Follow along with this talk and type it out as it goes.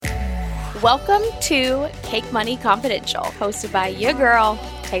Welcome to Cake Money Confidential, hosted by your girl,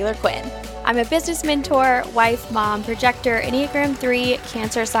 Taylor Quinn. I'm a business mentor, wife, mom, projector, Enneagram 3,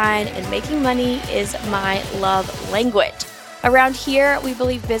 Cancer sign, and making money is my love language. Around here, we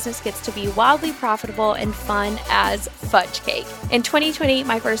believe business gets to be wildly profitable and fun as fudge cake. In 2020,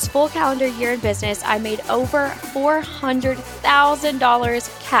 my first full calendar year in business, I made over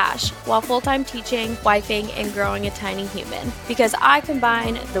 $400,000 cash while full-time teaching, wifing, and growing a tiny human. Because I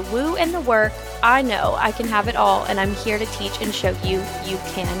combine the woo and the work, I know I can have it all, and I'm here to teach and show you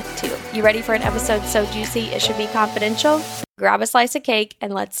can too. You ready for an episode so juicy it should be confidential? Grab a slice of cake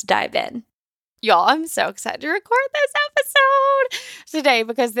and let's dive in. Y'all, I'm so excited to record this episode today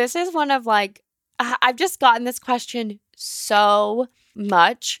because this is one of I've just gotten this question so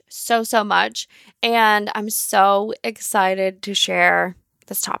much, so much. And I'm so excited to share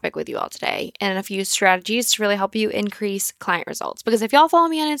this topic with you all today and a few strategies to really help you increase client results. Because if y'all follow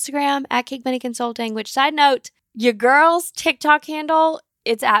me on Instagram at Cake Money Consulting, which side note, your girl's TikTok handle,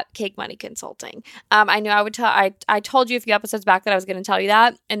 it's at Cake Money Consulting. I knew I would tell, I told you a few episodes back that I was going to tell you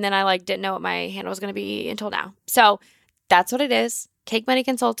that. And then I didn't know what my handle was going to be until now. So that's what it is. Cake Money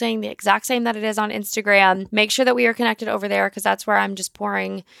Consulting, the exact same that it is on Instagram. Make sure that we are connected over there because that's where I'm just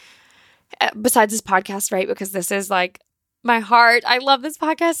pouring, besides this podcast, right? Because this is my heart. I love this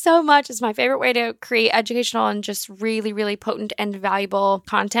podcast so much. It's my favorite way to create educational and just really, really potent and valuable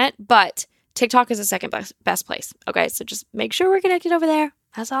content. But TikTok is the second best place. Okay, so just make sure we're connected over there.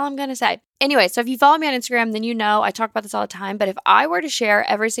 That's all I'm going to say. Anyway, so if you follow me on Instagram, then you know I talk about this all the time. But if I were to share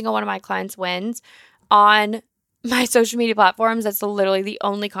every single one of my clients' wins on my social media platforms, that's literally the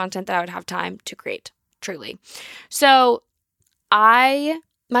only content that I would have time to create, truly. So my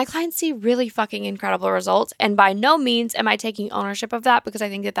clients see really fucking incredible results. And by no means am I taking ownership of that because I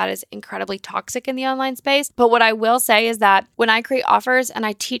think that is incredibly toxic in the online space. But what I will say is that when I create offers and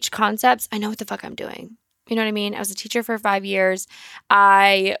I teach concepts, I know what the fuck I'm doing. You know what I mean? I was a teacher for 5 years.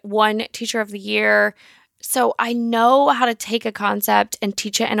 I won Teacher of the Year. So I know how to take a concept and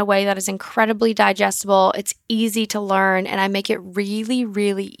teach it in a way that is incredibly digestible. It's easy to learn, and I make it really,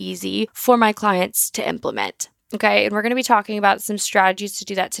 really easy for my clients to implement. Okay, and we're going to be talking about some strategies to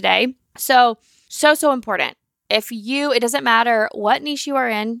do that today. So important. It doesn't matter what niche you are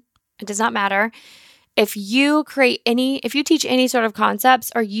in, it does not matter. If you teach any sort of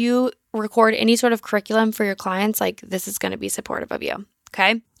concepts or you record any sort of curriculum for your clients, this is going to be supportive of you.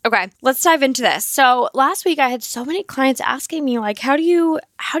 Okay, let's dive into this. So last week I had so many clients asking me how do you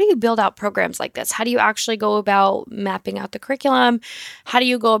build out programs like this? How do you actually go about mapping out the curriculum? How do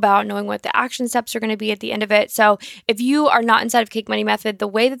you go about knowing what the action steps are going to be at the end of it? So if you are not inside of Cake Money Method, the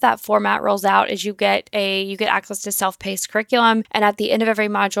way that format rolls out is you get access to self-paced curriculum, and at the end of every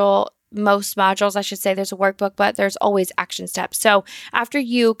module, most modules, I should say, there's a workbook, but there's always action steps. So after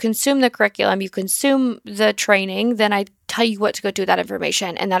you consume the curriculum, you consume the training, then I tell you what to go do with that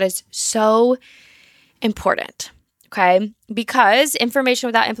information. And that is so important, okay? Because information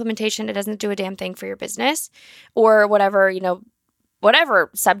without implementation, it doesn't do a damn thing for your business or whatever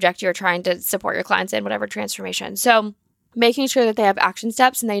subject you're trying to support your clients in, whatever transformation. So making sure that they have action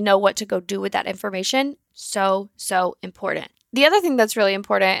steps and they know what to go do with that information, so important. The other thing that's really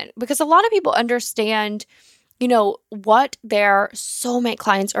important, because a lot of people understand, what their soulmate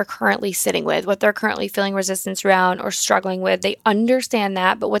clients are currently sitting with, what they're currently feeling resistance around or struggling with. They understand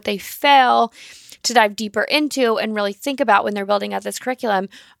that, but what they fail to dive deeper into and really think about when they're building out this curriculum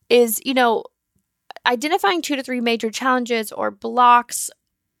is, identifying 2 to 3 major challenges or blocks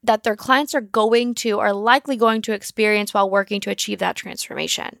that their clients are likely going to experience while working to achieve that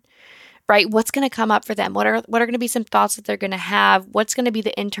transformation. Right? What's going to come up for them? What are going to be some thoughts that they're going to have? What's going to be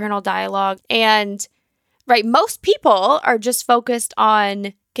the internal dialogue? And right, most people are just focused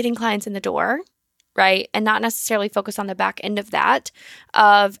on getting clients in the door, right? And not necessarily focused on the back end of that,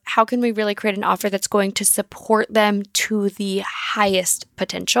 of how can we really create an offer that's going to support them to the highest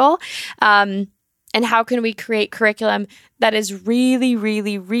potential? And how can we create curriculum that is really,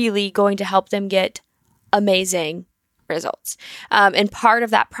 really, really going to help them get amazing results. And part of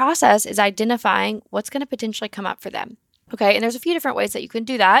that process is identifying what's going to potentially come up for them. Okay. And there's a few different ways that you can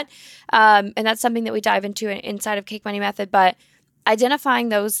do that. And that's something that we dive into inside of Cake Money Method, but identifying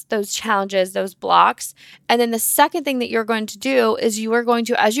those challenges, those blocks. And then the second thing that you're going to do is you are going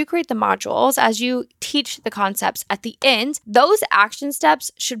to, as you create the modules, as you teach the concepts at the end, those action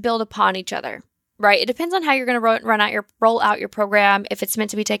steps should build upon each other. Right? It depends on how you're going to roll out your program. If it's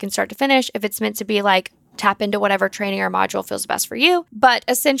meant to be taken start to finish, if it's meant to be tap into whatever training or module feels best for you. But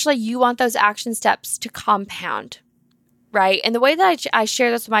essentially, you want those action steps to compound, right? And the way that I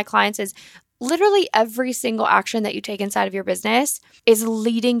share this with my clients is literally every single action that you take inside of your business is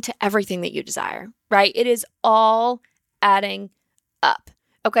leading to everything that you desire, right? It is all adding up.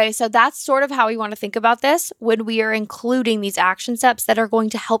 Okay, so that's sort of how we want to think about this when we are including these action steps that are going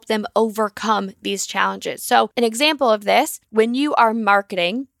to help them overcome these challenges. So, an example of this, when you are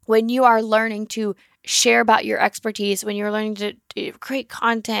marketing, when you are learning to share about your expertise, when you're learning to create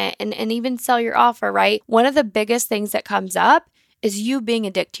content and even sell your offer, right? One of the biggest things that comes up is you being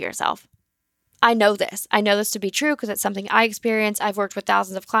a dick to yourself. I know this. I know this to be true because it's something I experience. I've worked with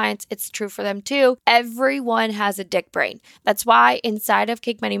thousands of clients. It's true for them too. Everyone has a dick brain. That's why inside of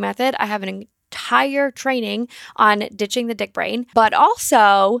Cake Money Method, I have an entire training on ditching the dick brain, but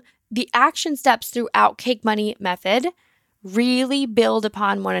also the action steps throughout Cake Money Method really build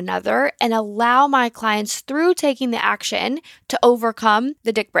upon one another and allow my clients through taking the action to overcome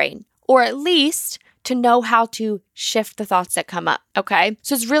the dick brain, or at least to know how to shift the thoughts that come up, okay?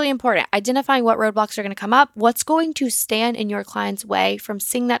 So it's really important identifying what roadblocks are going to come up, what's going to stand in your client's way from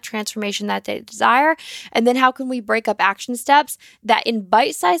seeing that transformation that they desire, and then how can we break up action steps that in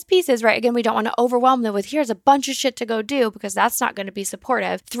bite-sized pieces, right? Again, we don't want to overwhelm them with here's a bunch of shit to go do because that's not going to be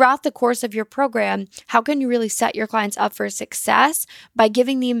supportive. Throughout the course of your program, how can you really set your clients up for success by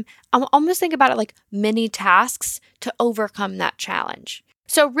giving them, almost think about it like mini tasks to overcome that challenge.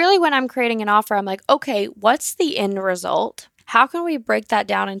 So really when I'm creating an offer, I'm like, okay, what's the end result? How can we break that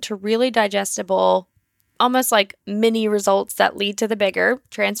down into really digestible, almost like mini results that lead to the bigger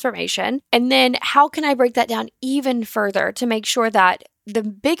transformation? And then how can I break that down even further to make sure that the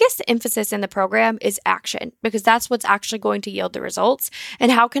biggest emphasis in the program is action, because that's what's actually going to yield the results?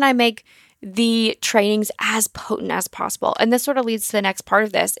 And how can I make the trainings as potent as possible? And this sort of leads to the next part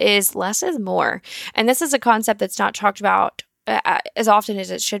of this is less is more. And this is a concept that's not talked about as often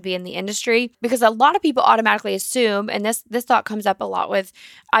as it should be in the industry, because a lot of people automatically assume, and this thought comes up a lot with,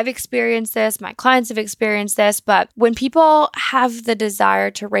 I've experienced this, my clients have experienced this, but when people have the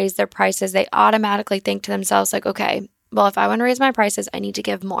desire to raise their prices, they automatically think to themselves like, okay, well, if I want to raise my prices, I need to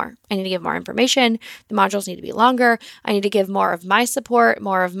give more. I need to give more information. The modules need to be longer. I need to give more of my support,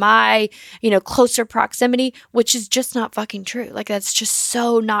 more of my, closer proximity, which is just not fucking true. Like that's just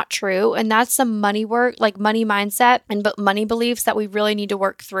so not true. And that's some money work, like money mindset and money beliefs that we really need to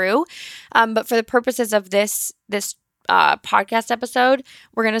work through. But for the purposes of this podcast episode,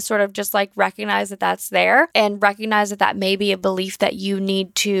 we're going to sort of just like recognize that that's there and recognize that that may be a belief that you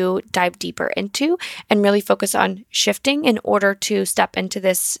need to dive deeper into and really focus on shifting in order to step into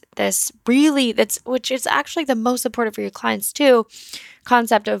this really, which is actually the most supportive for your clients too,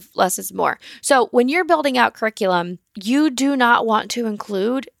 concept of less is more. So when you're building out curriculum, you do not want to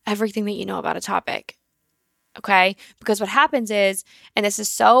include everything that you know about a topic. Okay? Because what happens is, and this is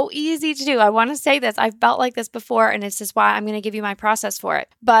so easy to do, I want to say this, I've felt like this before, and this is why I'm going to give you my process for it.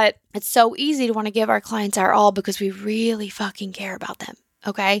 But it's so easy to want to give our clients our all because we really fucking care about them.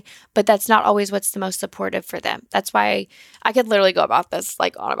 Okay? But that's not always what's the most supportive for them. That's why I could literally go about this,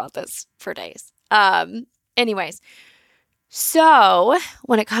 on about this for days. Anyways, so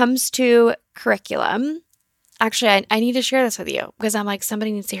when it comes to curriculum, actually, I need to share this with you because I'm like,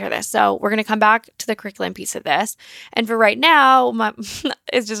 somebody needs to hear this. So we're going to come back to the curriculum piece of this. And for right now,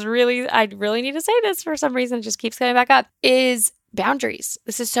 it's just really, I really need to say this for some reason. It just keeps coming back up, is boundaries.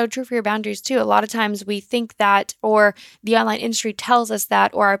 This is so true for your boundaries too. A lot of times we think that, or the online industry tells us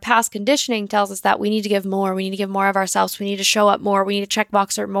that, or our past conditioning tells us that we need to give more. We need to give more of ourselves. We need to show up more. We need to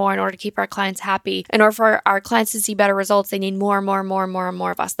checkbox it more in order to keep our clients happy. In order for our clients to see better results, they need more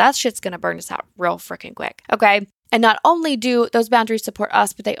of us. That shit's going to burn us out real freaking quick. Okay. And not only do those boundaries support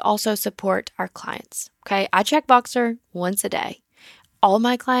us, but they also support our clients. Okay. I checkbox her once a day. All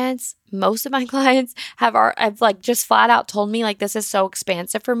my clients, most of my clients have just flat out told me like, this is so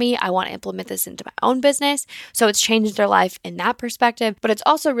expansive for me. I want to implement this into my own business. So it's changed their life in that perspective, but it's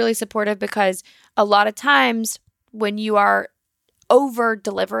also really supportive because a lot of times when you are over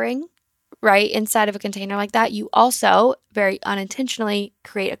delivering, right, inside of a container like that, you also very unintentionally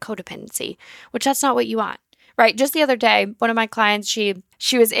create a codependency, which that's not what you want. Right. Just the other day, one of my clients, she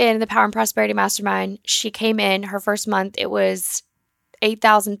was in the Power and Prosperity Mastermind. She came in her first month. It was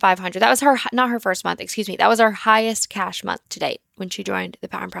 $8,500. That was not her first month, excuse me. That was our highest cash month to date when she joined the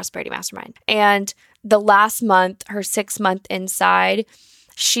Power and Prosperity Mastermind. And the last month, her 6th month inside,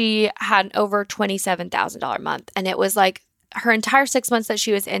 she had an over $27,000 month. And it was like her entire 6 months that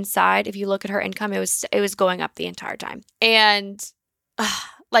she was inside, if you look at her income, it was going up the entire time. And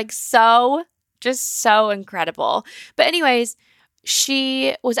just so incredible. But anyways,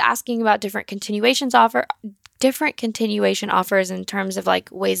 she was asking about different continuation offers in terms of like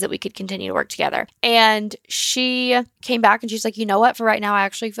ways that we could continue to work together. And she came back and she's like, you know what, for right now, I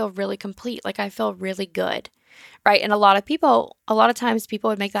actually feel really complete. Like I feel really good. Right. And a lot of times people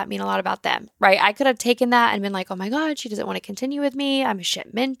would make that mean a lot about them. Right. I could have taken that and been like, oh my God, she doesn't want to continue with me. I'm a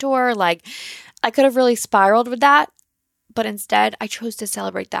shit mentor. Like I could have really spiraled with that. But instead, I chose to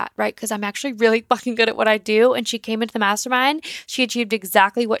celebrate that, right? Because I'm actually really fucking good at what I do. And she came into the mastermind. She achieved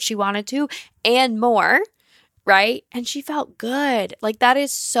exactly what she wanted to and more, right? And she felt good. Like that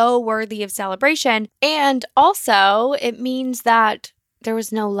is so worthy of celebration. And also, it means that there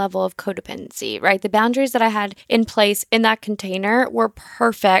was no level of codependency, right? The boundaries that I had in place in that container were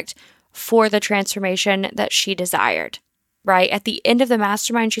perfect for the transformation that she desired. Right? At the end of the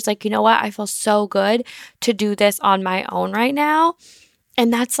mastermind, she's like, you know what? I feel so good to do this on my own right now.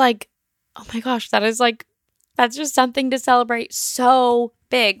 And that's like, oh my gosh, that's just something to celebrate so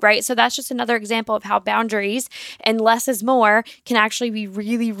big, right? So that's just another example of how boundaries and less is more can actually be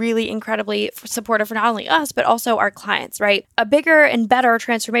really, really incredibly supportive for not only us, but also our clients, right? A bigger and better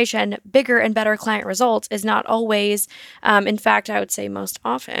transformation, bigger and better client results is not always, in fact, I would say most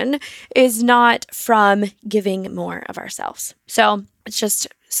often, is not from giving more of ourselves. So it's just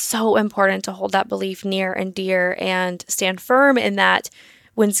so important to hold that belief near and dear and stand firm in that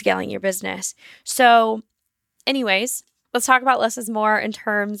when scaling your business. So anyways, let's talk about less is more in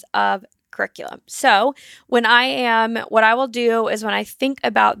terms of curriculum. So what I will do is when I think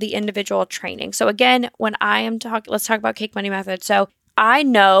about the individual training. So again, let's talk about Cake Money Method. So I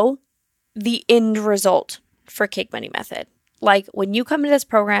know the end result for Cake Money Method. Like when you come into this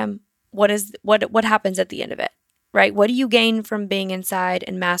program, what happens at the end of it? Right? What do you gain from being inside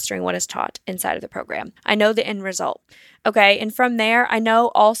and mastering what is taught inside of the program? I know the end result. Okay. And from there, I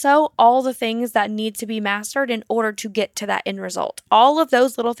know also all the things that need to be mastered in order to get to that end result. All of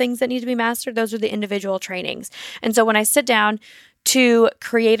those little things that need to be mastered, those are the individual trainings. And so when I sit down to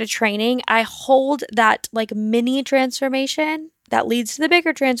create a training, I hold that like mini transformation that leads to the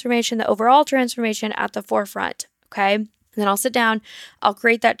bigger transformation, the overall transformation at the forefront. Okay. And then I'll sit down, I'll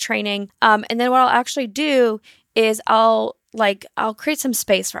create that training. And then what I'll actually do is I'll create some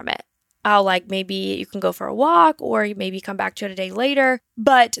space from it. Maybe you can go for a walk or maybe come back to it a day later,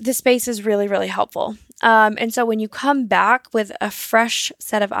 but the space is really, really helpful. And so when you come back with a fresh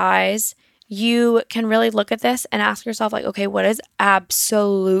set of eyes, you can really look at this and ask yourself like, okay, what is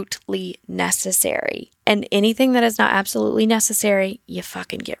absolutely necessary? And anything that is not absolutely necessary, you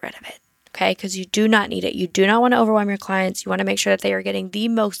fucking get rid of it. Okay. Because you do not need it. You do not want to overwhelm your clients. You want to make sure that they are getting the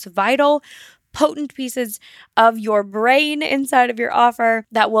most vital, potent pieces of your brain inside of your offer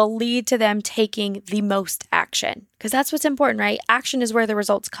that will lead to them taking the most action. Because that's what's important, right? Action is where the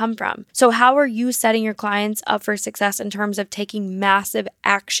results come from. So how are you setting your clients up for success in terms of taking massive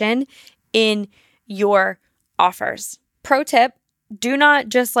action in your offers? Pro tip, do not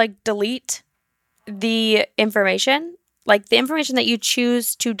just delete the information. Like the information that you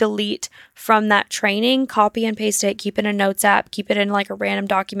choose to delete from that training, copy and paste it, keep it in a notes app, keep it in like a random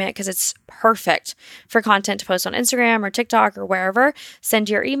document because it's perfect for content to post on Instagram or TikTok or wherever. Send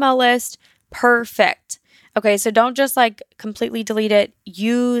to your email list. Perfect. Okay, so don't just completely delete it.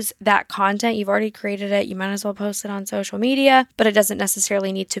 Use that content. You've already created it. You might as well post it on social media, but it doesn't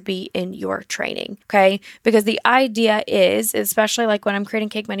necessarily need to be in your training. Okay, because the idea is, especially when I'm creating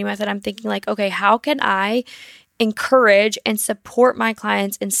Cake Money Method, I'm thinking okay, how can I encourage and support my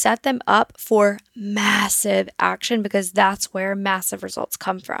clients and set them up for massive action, because that's where massive results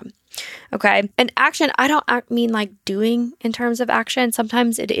come from. Okay. And action, I don't mean doing in terms of action.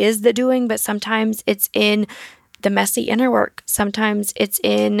 Sometimes it is the doing, but sometimes it's in the messy inner work. Sometimes it's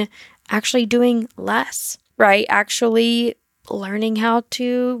in actually doing less, right? Actually learning how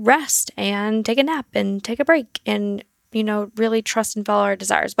to rest and take a nap and take a break and really trust and follow our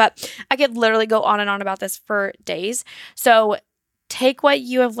desires. But I could literally go on and on about this for days. So take what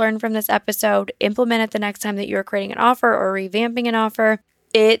you have learned from this episode, implement it the next time that you're creating an offer or revamping an offer.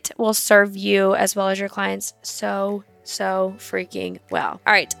 It will serve you as well as your clients so freaking well.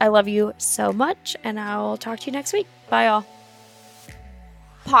 All right. I love you so much, and I'll talk to you next week. Bye, all.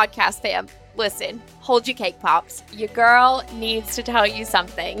 Podcast fam. Listen, hold your cake pops. Your girl needs to tell you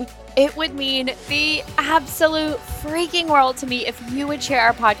something. It would mean the absolute freaking world to me if you would share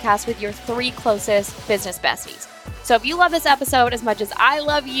our podcast with your 3 closest business besties. So if you love this episode as much as I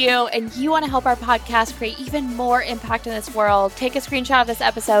love you and you want to help our podcast create even more impact in this world, take a screenshot of this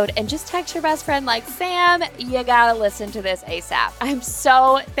episode and just text your best friend Sam, you gotta listen to this ASAP. I'm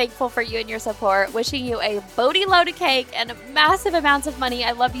so thankful for you and your support. Wishing you a boaty load of cake and massive amounts of money.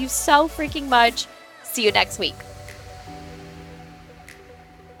 I love you so freaking much. See you next week.